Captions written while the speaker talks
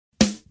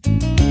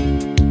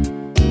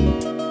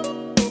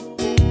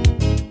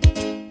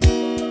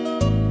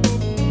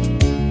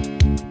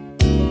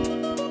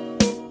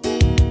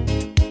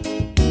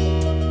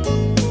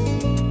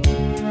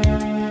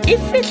e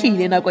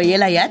fihlile nako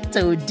yela ya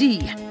todi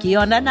ke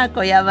yona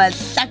nako ya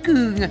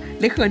mahlakong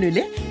le kgono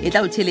le e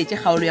tla o theletše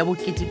kgaolo ya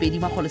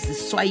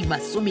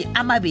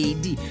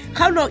bo-2020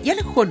 kgaolo ya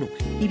lekgono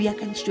e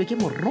beakantšitšwe ke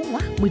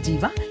morongwa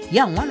Modiba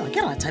ya ngwalwa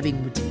ke Rathabeng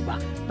Modiba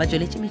ba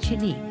tsweletše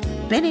metšhineng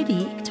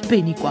Benedict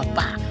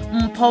Benikwapa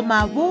Mpho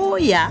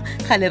Maboya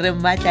gale re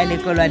mmatla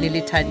lekolwane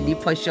le Thandi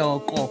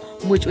Phoshoko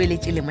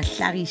motsweletše le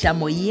mohlagiša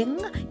moyeng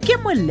ke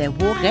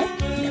Moleboge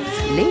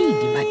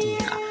Lady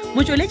Madira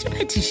motsweletše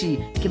phetiši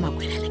ke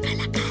Makwela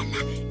Lekalakala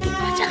ke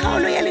patša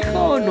kgaolo ya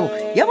lekgono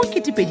ya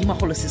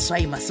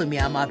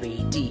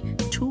bo-2020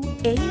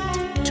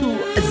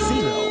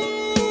 2820.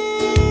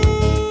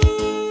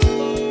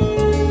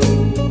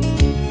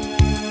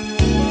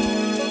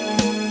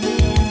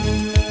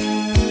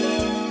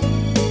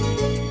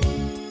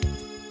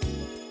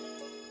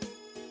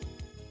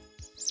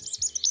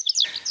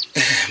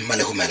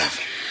 Malego melaf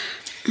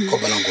go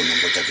bala go no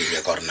botsa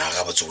pele ka rena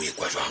ga botse o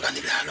ikwa jwang ka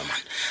lebalo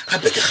man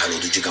gape ke galo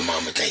dutse ka maga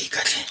motla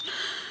ikatle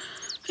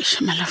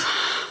Malava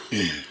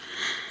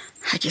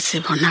ha ke se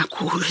bona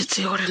go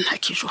letse hore nna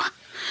ke jwa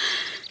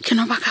ke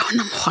no ba ka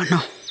hona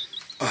mkgono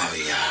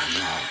ya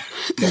no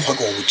mo go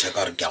go botsa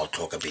ka re ke a go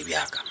tlhoka baby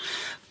yaka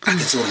ka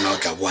ke tse gore na o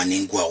tla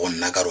boaneng kwa go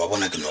nna ka re wa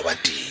bona ke no ba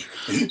teng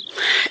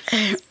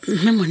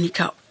mme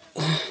Monica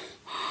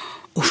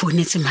o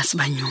fonetse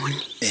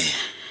Masibanyoni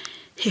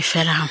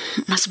fela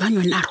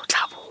Masibanyoni a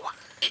rotla boa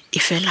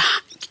fela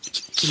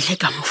ke ile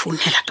ka mo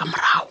founela ka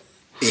morao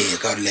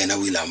ka re lena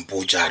o ile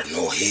mpotsa re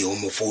no he o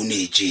mo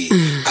founetse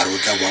a re o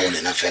tla boa go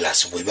lena fela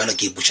se bo bala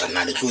ke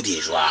butsana le tlo di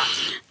jwang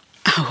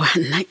awa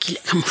nna ke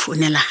ile ka mo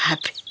founela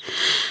hape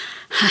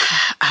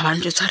a ba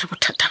ntse re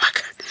bothata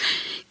baka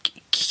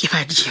ke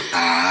badimo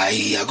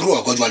ai a gro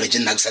go jwale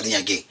tšena ke sa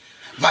dinyakeng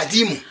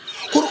badimo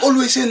gore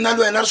always nna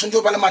le wena re sontse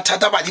ba le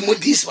mathata badimo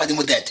this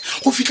badimo that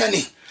go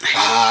fitlhaneng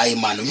ai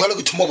man jwale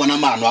ke thumo bona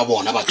maano a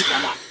bona batho ba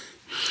mang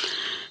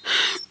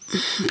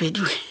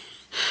bedwe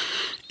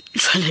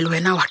jwale le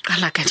wena wa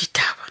qala ka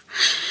ditaba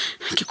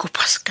ke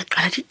kopa se ka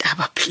qala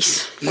ditaba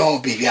please no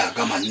baby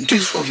aka man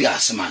ntse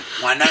obvious man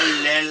ngwana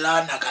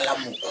lela na kala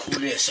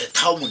mokhule se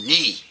thao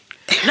moni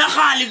na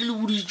gale ke le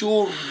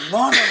boditjo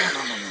no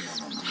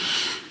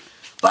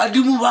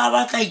badimo ba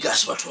batla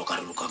ikase batho ba ka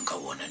re lokang ka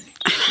bona ne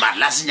ba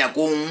la senya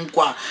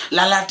konkwa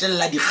la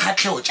latella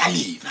dikgatlhego tša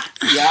lena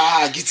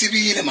ya ke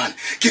tsebile man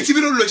ke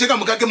tsebile lo tšeka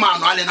moka ke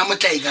maano a lena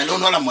motlaika le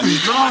ona la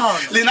Monica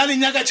lena le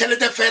nyaka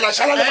tšhelete fela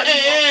shala le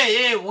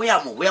o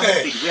ya mo bona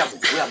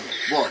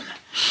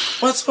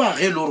wa tseba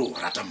ge le gore o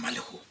rata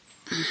mmalego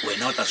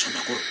wena o tla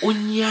tshwana gore o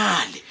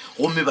nyale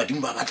gomme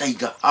badimo ba batla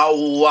ika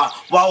aowa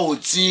ba o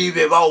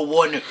tsebe ba o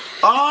bone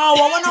wa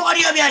bona ga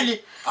dia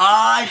bjale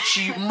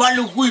chi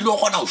mmalego ile o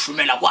kgona go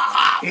šomela kwa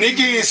gago ne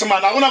ke se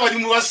man a gona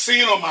badimo ba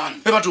selo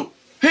man batho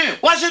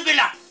wa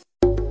sepela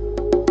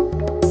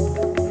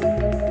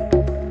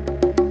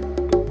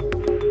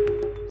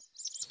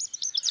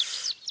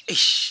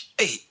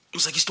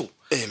Msakisto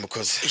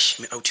mkhozi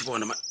me authi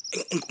bona ma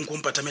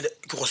nkompatamele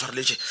ke go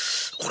swareletse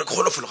gore ke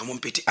golofolo ga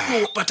mompete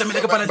o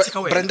patamele ka balance ka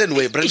wena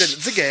Brandon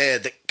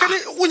zigede kane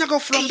o nyaka go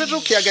flamba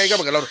be ke ya ga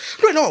ba la re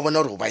le wena wa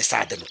bona gore o ba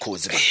isade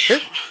mkhozi ba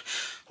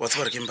wa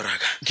tsaba re ke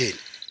mbraka ke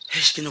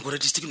ke no gore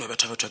district no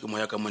batho ke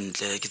moya ka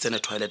montle ke tsena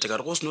toilet ka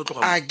re go se no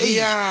tloga a ke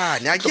ya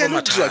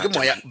no tloga ke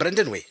moya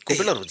Brandon go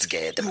bela re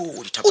zigede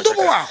o do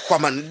wa khwa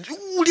man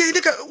o di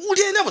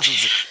ena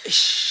botsotsi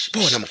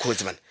bona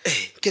mkhozi man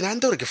ke na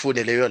ntore ke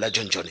phone le yo la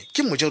John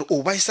ke mojoro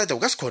o ba isade o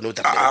ka se khona o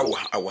tla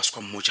awa se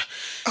kwa mmoja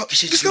ke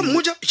se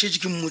mmoja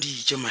ke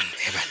mmoditse man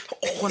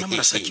gona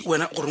morasaki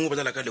wena gore ngo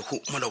bolela ka le go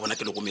mola bona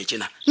ke le go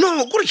metšena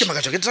no gore ke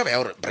maka ke tsaba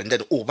ya gore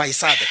Brandon o ba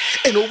isade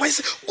ene o ba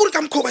isade gore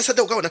ka mkho ba isade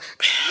o ka bona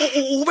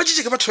o ba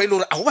tšitše ke batho ile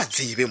gore a o ba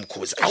tsebe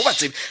mkhozi a o ba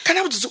tsebe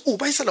kana botsotsi o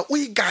ba isala o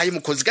igae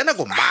mkhozi kana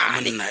go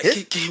mane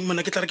ke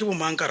mona ke tla re ke bo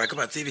mang ka ra ke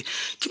ba tsebe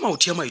ke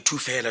mauthi ya mai 2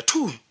 fela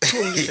 2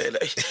 fela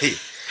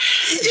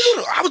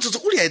ile a botsotsi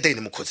o le ya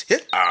itaine mkhozi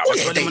o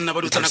le ya monna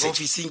ba dutsana ka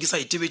office ke sa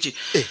itebetse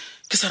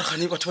ke sa re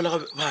gane batho ba la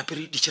ba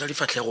apere di tšhira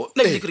difatlhego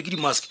nna ke re ke di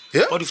mask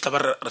ba di fitla ba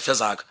re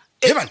fezaka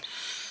bana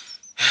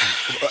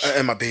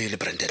mabele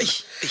Brandon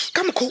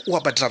ka mokho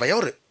wa badraba ya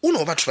gore o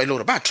no batho ba ile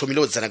gore ba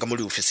thomile o tsena ka mo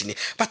diofisini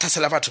ba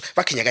thasela batho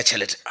ba kenya ka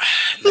tšhelete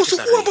mo se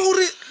o ba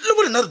gore le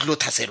bole na re dilo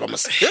thaselwa mo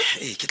se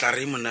ke tla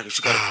re monna ke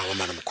shuka wa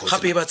mana mokhozi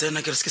gape ba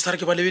tsena ke re se ke sa re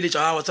ke ba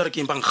lebeletša wa tsare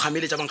ke bang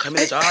kgameletša ba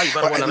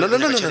ba bona no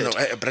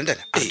Brandon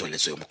a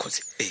toletse yo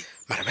mokhozi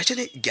mara ba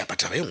tsene ke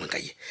apatsa ba yengwe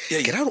ka ye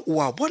ke ra o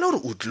a bona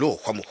gore o dilo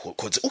gwa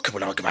mokhozi o ke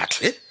bolawa ke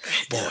batho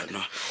bona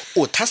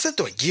o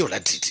thasetwa ke yo la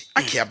didi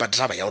a ke ya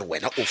badraba ya gore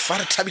wena o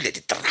fara thabile di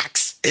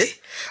trucks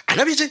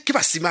ana bije ke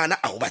basimana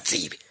a o ba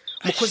tsebe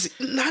mokhozi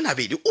nana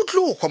bedi o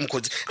tlo gwa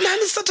mokhozi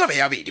nana sataba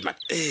ya bedi man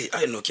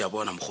I know ke a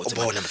bona mokhozi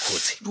bona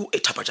mokhozi du e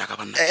thapa ja ka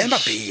bana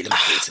mabele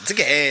mokhozi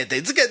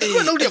tsikede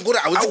wena o di gore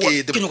a o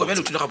tsikede ke no go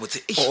bela tlo ga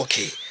botse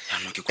okay ya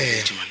no ke go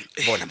betse man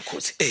bona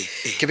mokhozi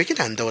ke be ke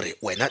nanda gore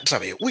wena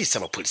trabe o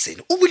isa mapholiseni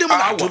o bule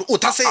molato o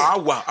thase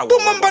bo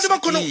mamba ba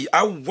khona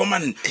a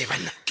woman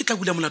bana ke tla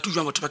bula molato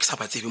jwa batho ba ke sa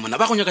ba tsebe mona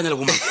ba go nyakanya le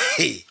bo mama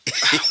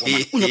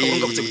o nyaka go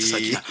nka botse sa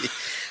kina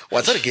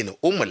wa tsare ke ne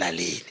o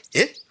molalene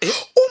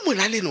o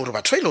molalene gore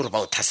batho ba ile gore ba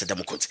o thaseta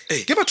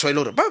mokgotsi ke batho ba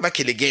ile gore ba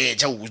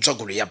khelekeja o utswa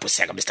kolo ya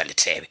bosi ya ka Mr.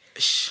 Lethebe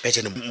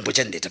betsene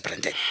mbotsa nnete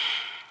Brandon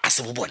a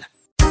se bo bona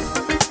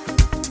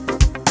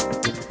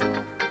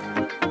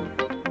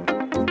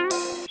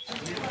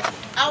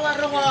awa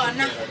re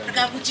gona re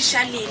ka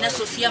botsisha lena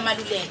Sophia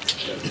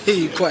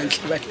Maluleke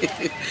kwantle ba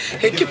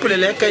ke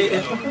polela ka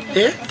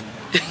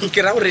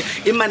ke ra gore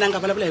e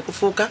mananga bala bala go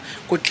foka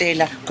go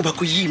tlela go ba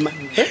go yima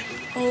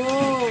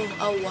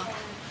awa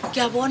ke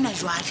a bona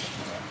jwale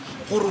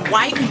gore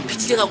why o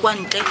mpitile ka kwa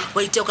ntle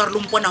wa itse ka re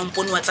lompona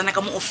mpone wa tsana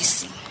ka mo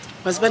officing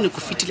masibane go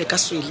fitile ka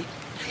swele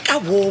ka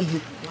bomo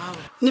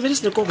ne bele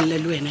sene go bolela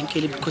le wena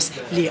nkele because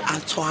le a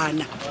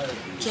tshwana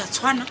ke a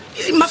tshwana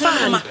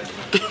mafana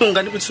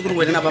ngane botse gore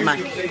wena ba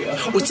mane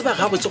o tseba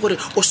ga botse gore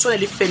o sola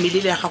le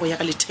family le ya gago ya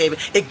ka Lethebe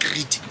e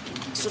greedy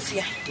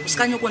Sophia o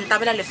skanyo go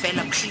ntabela le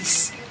fela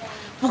please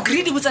bo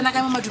greedy botsana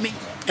ka madumeng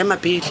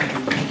pele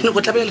ne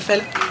go tlabela le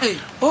fela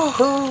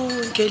oho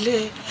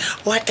nkele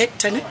wa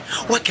actane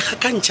wa ke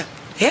gakantša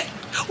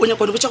o nya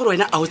go botsa gore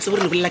wena a o tsebe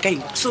re bolela ka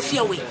eng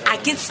Sophia we a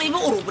ke tsebe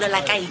o re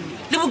bolela ka eng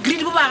le bo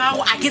greedy bo ba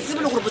gago a ke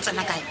tsebe le gore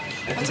botsana ka eng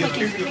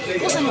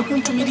o sa nya go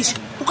ntumedisa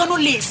o ka no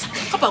lesa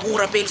ka ba go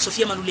rapele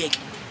Sophia Maluleke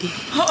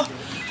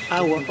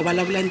awa o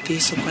bala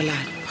bulantese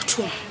kwalana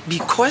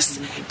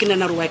because ke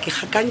nana re wa ke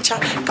gakantša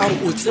ka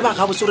gore o tseba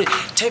ga botse gore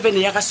tavern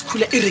ya ga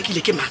Sekula e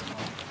rekile ke mang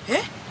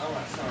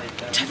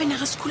tavern ya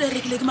ga Sekula e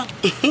rekile ke mang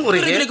o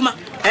rekile ke mang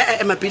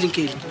mapele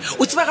nkele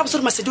o tseba ga botse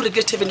gore Masedi o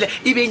rekile tavern le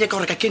e be enya ka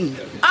gore ka ke nna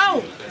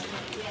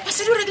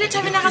Masedi o rekile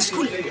tavern ya ga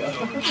Sekula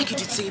ha ke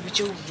ditsebe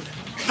tšeo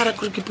ara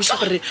gore ke puša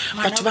gore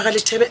batho ba ga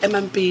Lethebe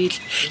emampele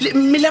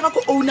mmele ba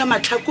go ouna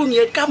matlhakong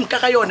ye ka moka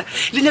ga yona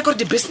le ne gore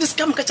di-business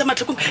ka moka tša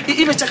matlhakong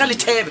e be tša ga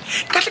Lethebe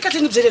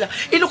katle-katleng e bzelela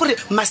e le gore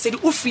Masedi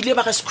o file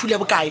ba ga Sekula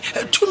bokae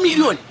 2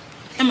 million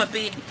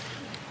emapele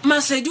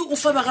Masedi o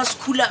fa ba ga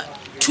Sekula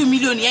 2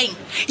 million ya eng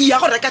ya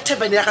go reka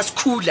tavern ya ga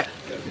Sekula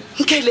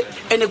nkele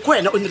ene ko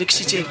wena o ne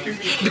rekisitšeng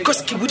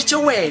because ke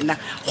boditše wena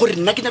gore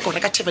nna ke nyaka go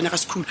reka tavern ya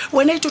ga Sekula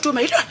wena e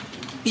totoma ile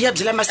ya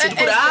bzela Masedi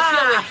gore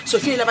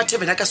Sophia ile ba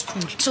tavern ka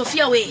Sekula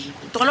Sophia we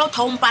tlola o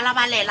thaumpala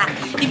balela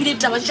e bile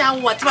ditaba tša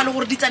wa tseba le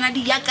gore di tsana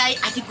di ya kae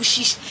a ke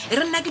kwishiše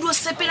re nna ke dio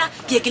sepela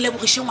ke ekele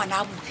bogiše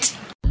ngwana a botse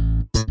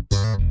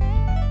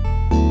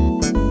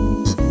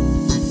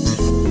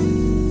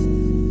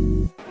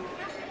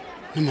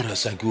ne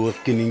marasa ke o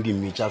ke neng ke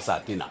mitša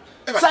satina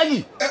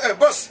saki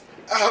boss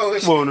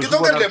bona ke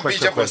toka le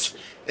mpitša boss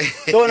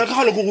bona ka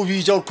gale go go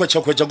bitša o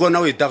khwetša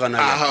kona o e tagana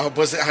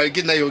boss ha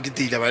ke nna yo ke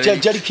tile ba ja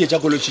dikhetša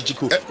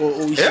kolotšitšiko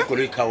o iša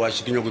koloi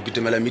khawaše ke nyako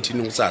kitemela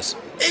meeting sass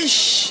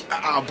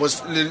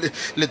boss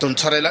le don't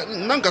tshwarela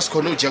nna nka se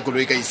kgone o tšea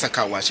koloi ka isa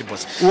khawaše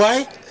boss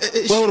why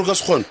wa gore ka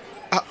se kgone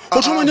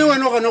go thomane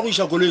wena o gana go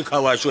iša koloi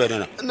khawaše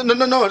wenana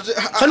no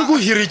gane ko o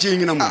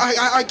hiretšeng na mo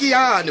a ke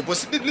yane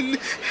boss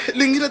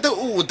le ngirete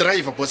o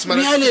driver boss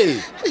meale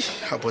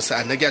boss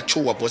a nna ke a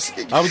tšhowa boss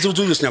a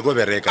botsebotse o se nyako o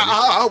bereka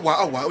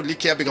awa le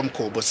ke yape ka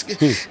mokgwa boss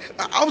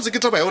a botse ke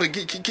taba ya gore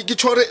ke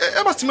tšhore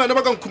basimane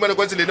ba ka nkhumana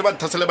kwa tselene ba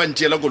nthasela ba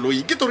ntšeela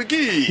koloi ke tore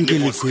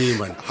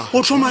kenkelekoemana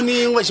o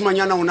thomaneng wa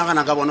šimanyana o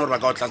nagana ka bona gore ba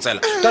ka o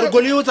tlatsela ka re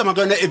koloi o tsamaya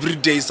ka yona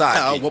everyday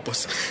sake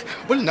boss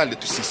bo lena le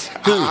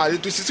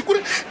tusise kore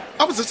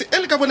a botsetse e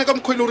le ka bona ka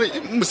mokgwa ile gore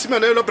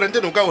mosimane yola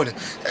Brandon o ka one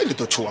e le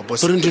to tšhowa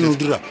boss Brandon o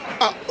dira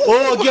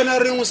o ke yena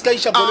reng o se ka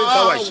iša koloi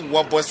khawaše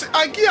wa boss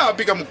a ke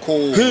yape ka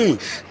mokgwa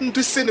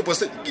ntusene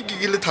boss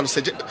ke le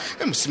tlhalosetse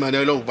mosimane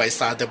yola o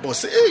baisate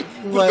boss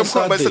ka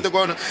mokgwa baisate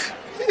kwa ona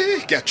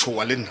ke a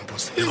tšhowa le nna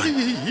boss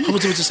ga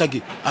botsebotse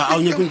sake a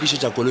o nyako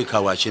nkišetša koloi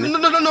khawaše ne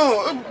no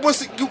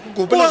boss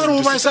o re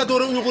o baisate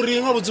gore o nyako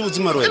reng wa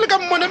botsebotse maro e le ka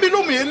mmona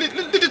melomo ye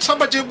le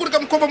ditšhaba tše kore ka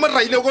mokgwa ba mo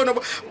raile kona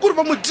kore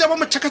ba mo dia ba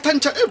mo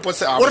tšhakathantšha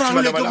boss o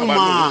ragile ke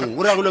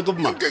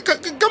bomang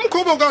ka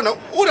mokgwa bo kaona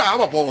o re a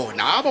ba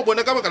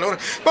bona ka baka la gore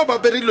ba ba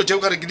bereilo tšeo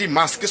kare ke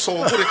di-mask so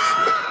gore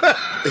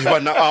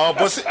bana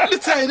boss le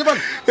tsaene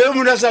bana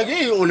mona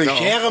sake o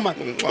lekega man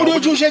o di o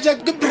tšhošetša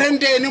ke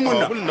Brandon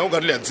monna nna o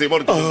kare le a tseba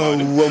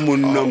gore wa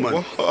monna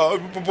man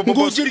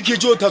nko o tše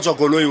dikhetše o thatswa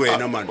koloi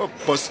wena man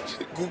boss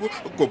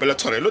kopela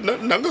tshwarelo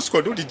nna nka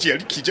sekwane o di tšea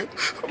dikhetše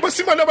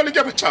basimana ba le ke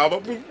a batšhaba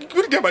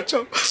kore ke a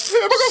batšhaba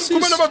ba ka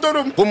nkhumana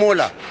batorong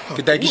gomola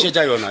ke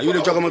takišetša yona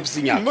ile tswa ka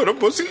mapising yaka mara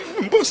boss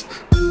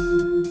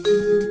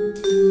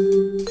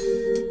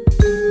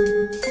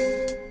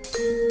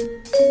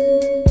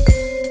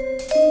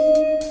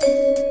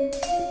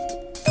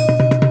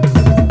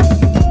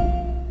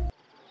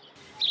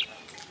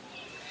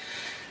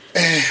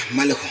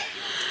malego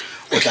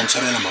o tla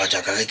ntshwarela maga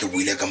jaaka ge ke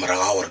buile ka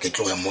morago ga gore ke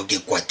tloge mo ke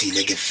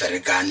kwatile ke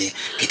ferekane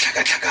ke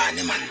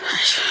tlhakatlhakane man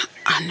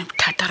a ne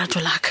bothata ra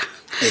tsolaka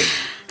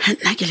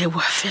nna ke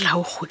leboa fela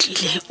o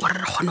gotlile o re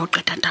kgone o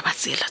qeta taba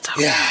tsela tsa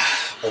ya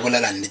o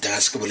bolela nnete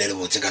ga se ke bolele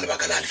botse ka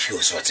lebaka la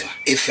Alfios wa tseba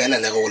e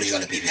fela le go le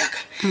jwale baby yaka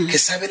ke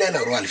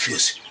sabelela gore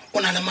Alfios o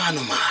na le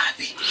maano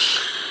mabe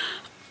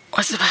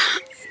wa tseba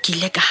ke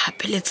ile ka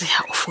hapeletse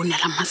ya o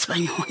founela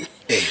Masibanyone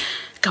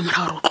ka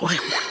mora gore o tloge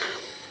mona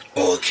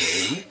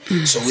okay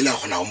so o ile a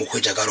kgona go mo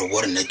kgwetsa ka re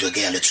bo re network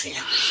ya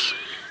letshwenya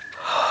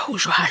o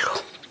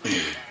jwalo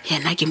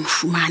yena ke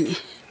mofumane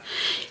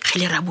ge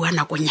le ra bua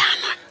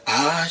nakonyana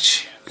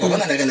atšhe wa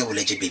bona le ka le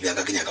boletse baby ya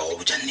ka ke nyaka go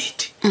botsa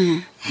nnete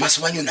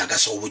Masebanyone a ka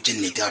se go botse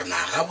nnete ya rona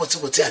ga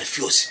botsebotse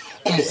Alfios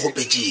o mo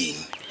kgopetseng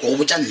go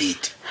botsa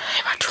nnete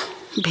batho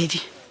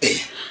bedi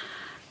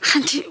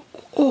ganti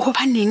o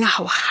gobaneng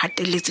ga o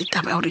gateletse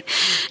taba gore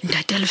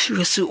ntate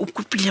Alfios o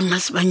kopile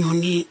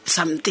Masebanyone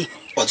something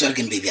o tsware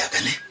ke baby ya ka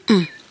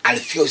ne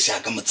Alfios ya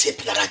ka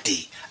motshepela ga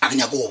teng a ke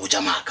nyaka go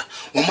botsa maka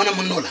wa mona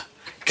monnola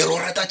ke re o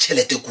rata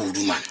tšhelete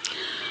kudu man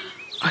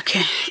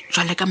okay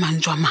jwale ka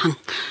mantswe a mang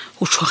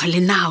o tshogele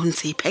na o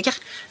ntse ipheka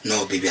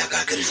no baby ya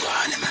ka ke re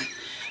jwale man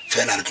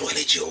fela re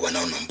tlogeletse o bona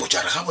o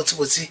nompotsa re ga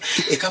botsebotse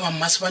e ka ba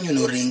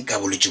Masebanyone o reng ka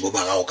bolwetse bo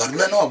ba gago ka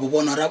dulana wa bo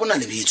bona re a bona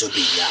le bitso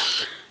baby ya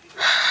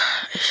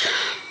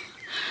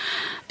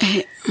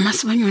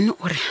Masebanyone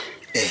o re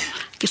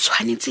ke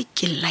tshwanetse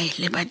ke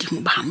laele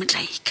badimo ba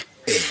motlaika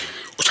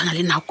o tshwana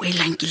le nako e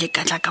lankile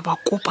ka tla ka ba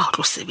kopa go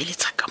tlo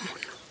sebeletsa ka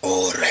mona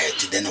alright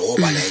then go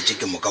balaetse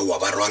ke moka wa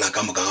ba rwala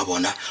ka moka ga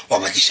bona wa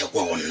ba tlisha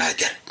kwa go nna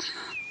kere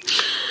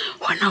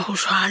gona go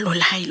jwalo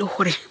le ha ile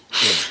gore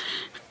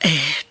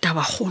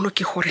taba golo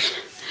ke gore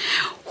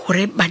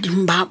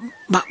badimo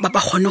ba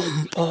kgone go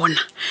mpona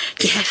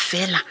ke he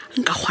fela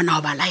nka kgona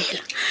go ba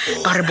laela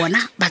ka re bona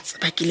ba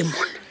tseba ke le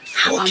mona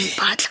ha ba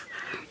mpatla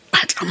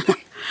batla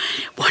mona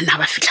bona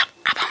ba fitla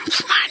a ba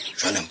mfumane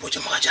jwale mpotse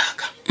moga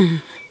jaaka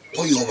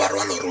o yo ba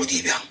rwala ro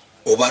di bjang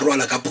o ba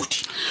rwala ka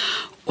podi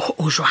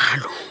o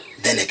jwalo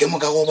then ke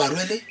moka go ba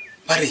rwele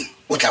ba reng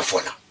o tla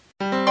fola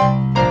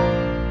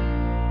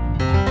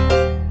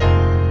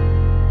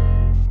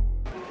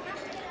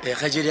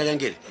ga je dia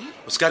kankele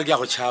o se ka re ke a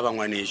go tšhaba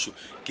ngwaneso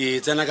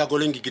ke tsena ka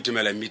kolong ke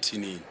ketemela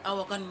meetingeng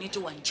awa ka nnete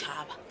wa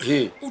ntšhaba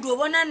He. o dio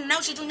bona nna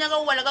o šetse o nyaka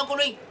go wala ka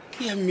koloing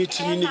ke ya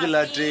meetingeng ke a o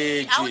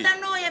latetše tla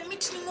no ya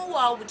meeting o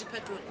wa o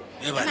botephetole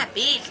Eh, bana.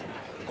 mapele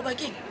go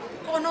bakeng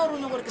ke gona o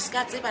rone gore ke se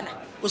ka tsebana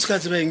o se ka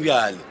tseba eng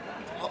bjale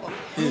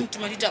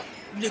ntumaditao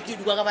ebile ke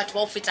dukwa ka batho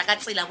ba o feta ka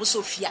tsela bo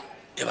Sophia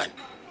e bane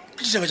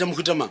ke ditaba tša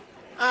mohutamang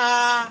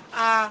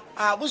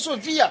bo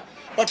Sophia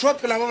batho ba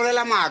phela ba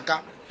bolela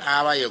maaka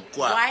a ba ye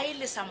kwa wa e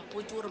le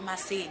sampoti gore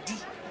Masedi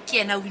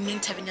ke ena winning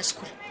Tavernel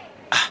School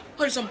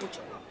go le sampoti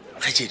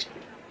kgatsedi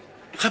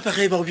gape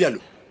ge e ba go bjalo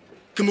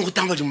ke mo go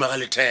tang badimo ba ga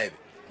lethebe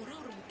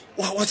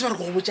wa tseba re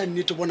go go botsa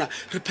nnete bona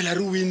re phela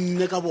re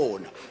winne ka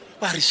bona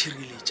ba re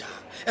šireletša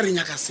e re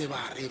nyaka se ba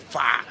re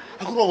fa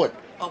a kore wa bona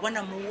wa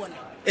bona mo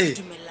wona Eh.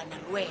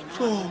 dumelelana le wena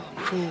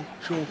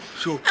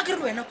sho a ke re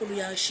wena kolo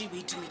ya shibe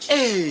e timetse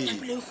Eh. ya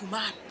pele e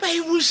humana ba e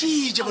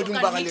bositše badimo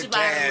ba ga Kannete ba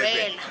lethebe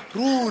rwela.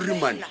 ruri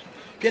mane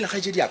pele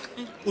kgaetsedi yaka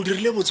o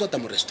dirile botswata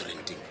mo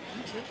restauranteng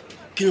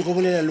ke ne go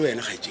bolela le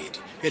wena kgaetsedi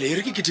pele e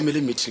re ke ketemele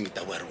meeting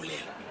ta bo a re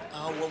bolela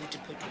aowa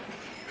botephetole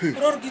gore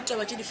gore ke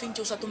ditaba tse di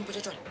fentse o sa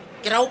tompotsa tsone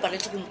ke ra o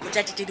paletse go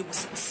mpotsa tse di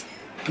bosebose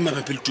ke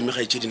mabapi le tume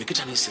kgaetsedine ke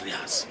thabe e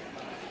serius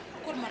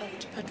kore mara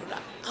botephetola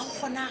ga go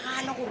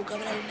kgonagala gore o ka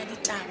bola lena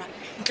ditaba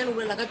ntle le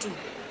bolela ka tumo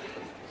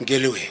nke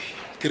le we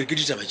ke re ke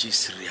ditaba tše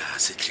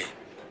serius tle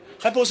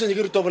gape o sene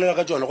ke re tobolela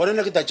ka tsona gone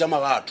nna ke tatša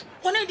magatho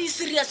gone di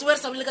serious we re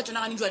sa bolele ka tsona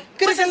gane jale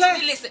ke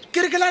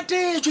re ke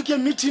latetšwe ke ya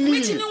meetingeng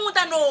meetingeng o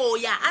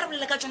tanoya a re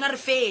bolele ka tsona re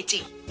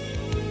fetse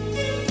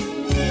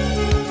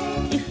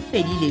e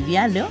fedile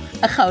bjalo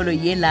kgaolo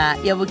yela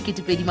ya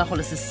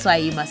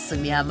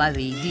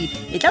bo22020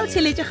 e tla o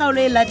tsheletše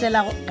kgaolo e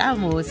latelago ka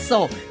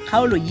moso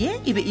kgaolo ye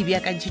e be e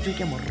beakantšhitšwe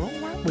ke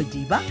morongwa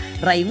Modiba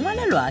ra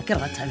ingwalelwa ke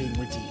Rathabeng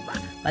Modiba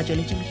ba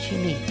tšweletše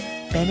metšhineng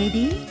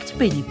Benedict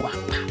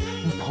Benikwapa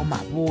Mpho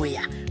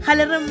Maboya ga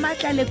le re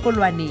Mmatla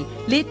Lekolwane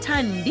le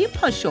Thandi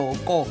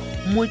Phoshoko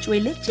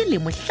motsweletše le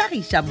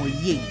mohlagiša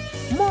moyeng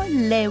mo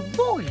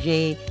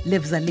Leboge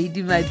Lebza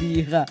Lady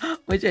Madira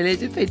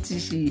motsweletše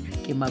phetiši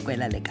ke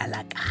Makwela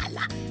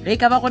Lekalakala ge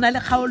ka ba gona le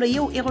kgaolo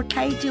yeo e go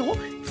tlhaetšego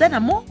tsena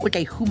mo o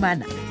tla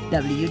ihumana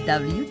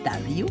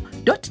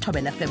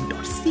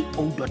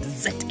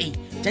www.thobelfm.co.za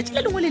tšatši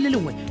le lengwe le le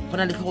lengwe go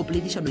na le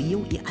tlhogopoledišano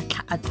yeo e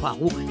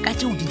atlhaatlhwago ka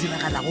tšeo di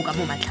diragalago ka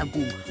mo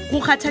mahlakong go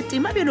kgatha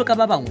tema bjelo ka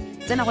ba bangwe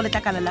tsena go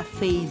letlakala la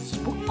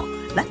Facebook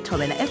la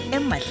Thobela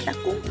FM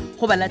mahlakong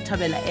goba la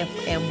Thobela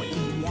FM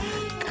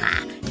yaka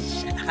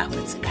šala ga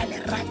go tseka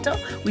lerato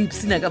o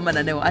ipsina ka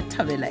mananeo a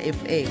Thobela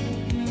FM